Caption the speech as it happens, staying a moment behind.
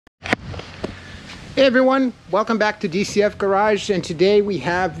Hey everyone, welcome back to DCF Garage, and today we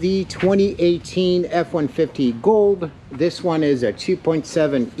have the 2018 F150 Gold. This one is a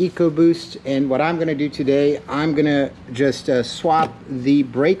 2.7 EcoBoost, and what I'm going to do today, I'm going to just swap the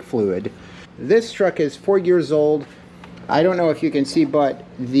brake fluid. This truck is 4 years old. I don't know if you can see, but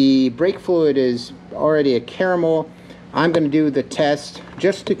the brake fluid is already a caramel. I'm going to do the test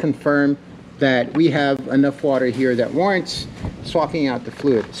just to confirm that we have enough water here that warrants swapping out the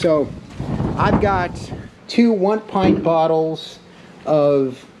fluid. So I've got two 1-pint bottles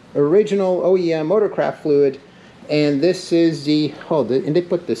of original OEM Motorcraft fluid, and this is the, and they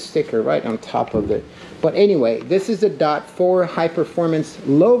put the sticker right on top of it. But anyway, this is the .4 high performance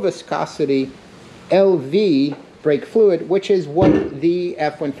low viscosity LV brake fluid, which is what the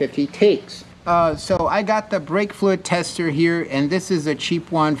F-150 takes. So I got the brake fluid tester here, and this is a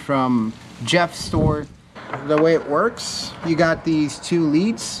cheap one from Jeff's store. The way it works, you got these two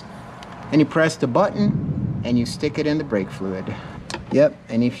leads, and you press the button and you stick it in the brake fluid. Yep,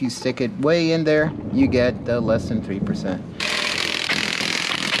 and if you stick it way in there, you get less than 3%.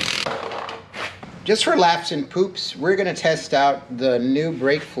 Just for laughs and poops, we're gonna test out the new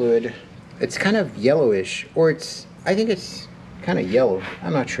brake fluid. It's kind of yellowish, or I think it's kind of yellow.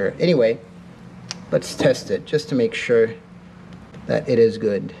 I'm not sure. Anyway, let's test it just to make sure that it is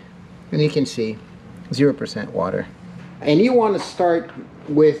good. And you can see 0% water. And you want to start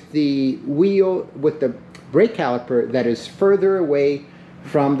with the wheel, with the brake caliper that is further away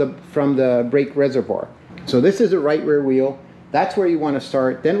from the brake reservoir. So this is the right rear wheel. That's where you want to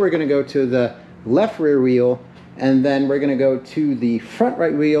start. Then we're going to go to the left rear wheel, and then we're going to go to the front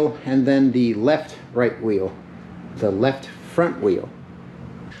right wheel, and then the left right wheel, the left front wheel.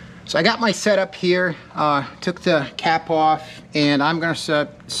 So I got my setup here, took the cap off, and I'm going to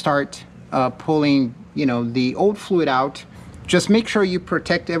start pulling, the old fluid out. Just make sure you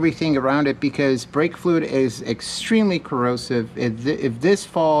protect everything around it, because brake fluid is extremely corrosive. If this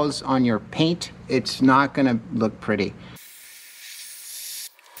falls on your paint, it's not going to look pretty.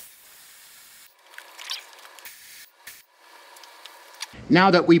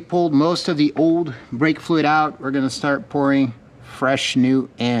 Now that we pulled most of the old brake fluid out, we're going to start pouring fresh new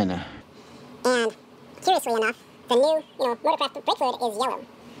in. And curiously enough, the new, Motorcraft brake fluid is yellow.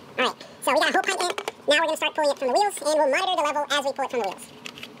 Alright, so we got a whole pint in it. Now we're going to start pulling it from the wheels, and we'll monitor the level as we pull it from the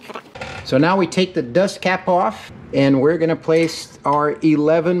wheels. So now we take the dust cap off, and we're going to place our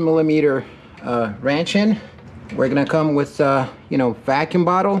 11 millimeter wrench in. We're going to come with, vacuum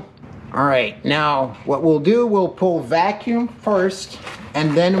bottle. Alright, now what we'll do, we'll pull vacuum first,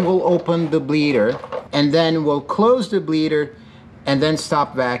 and then we'll open the bleeder, and then we'll close the bleeder, and then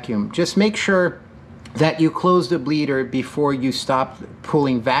stop vacuum. Just make sure that you close the bleeder before you stop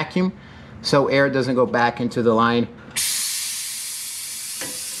pulling vacuum, so air doesn't go back into the line.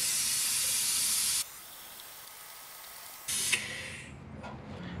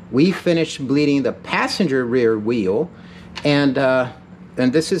 We finished bleeding the passenger rear wheel, and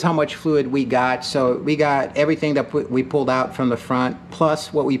this is how much fluid we got. So we got everything that we pulled out from the front,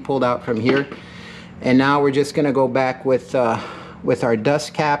 plus what we pulled out from here. And now we're just gonna go back with our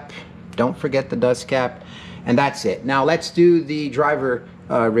dust cap. Don't forget the dust cap, and that's it. Now let's do the driver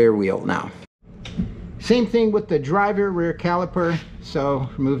rear wheel now. Same thing with the driver rear caliper. So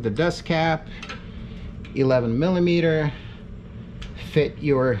remove the dust cap, 11 millimeter, fit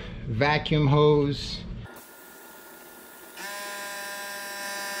your vacuum hose.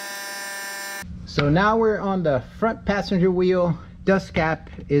 So now we're on the front passenger wheel. Dust cap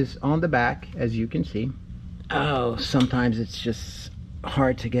is on the back, as you can see. Oh, sometimes it's just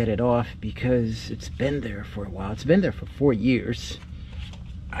hard to get it off because it's been there for a while. It's been there for 4 years,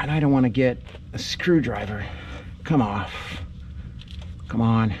 and I don't want to get a screwdriver. Come off. Come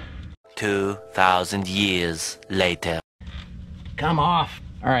on. 2,000 years later. Come off.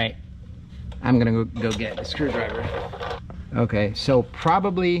 All right, I'm gonna go get a screwdriver. Okay, so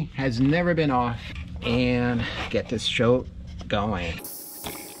probably has never been off, and get this show going.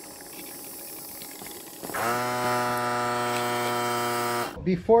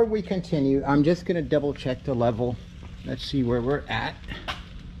 Before we continue, I'm just gonna double check the level. Let's see where we're at.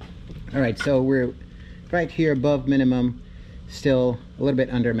 All right, so we're right here above minimum, still a little bit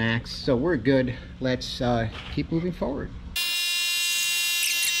under max, so we're good. Let's keep moving forward.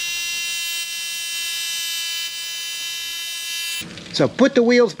 So put the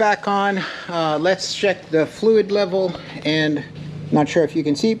wheels back on. Let's check the fluid level, and not sure if you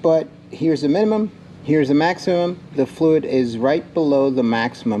can see, but here's the minimum, here's the maximum. The fluid is right below the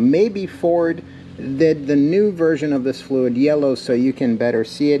maximum. Maybe Ford did the new version of this fluid yellow so you can better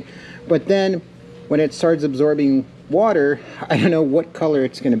see it, but then when it starts absorbing water, I don't know what color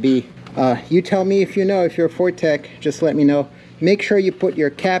it's going to be. You tell me if you know. If you're a Ford tech, just let me know. Make sure you put your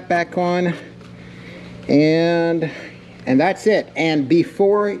cap back on, and that's it. And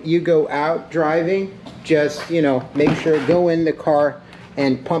before you go out driving, just, you know, make sure, go in the car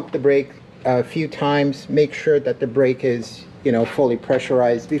and pump the brake a few times. Make sure that the brake is, you know, fully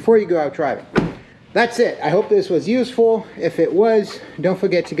pressurized before you go out driving. That's it. I hope this was useful. If it was, don't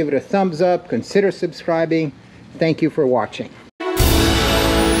forget to give it a thumbs up. Consider subscribing. Thank you for watching.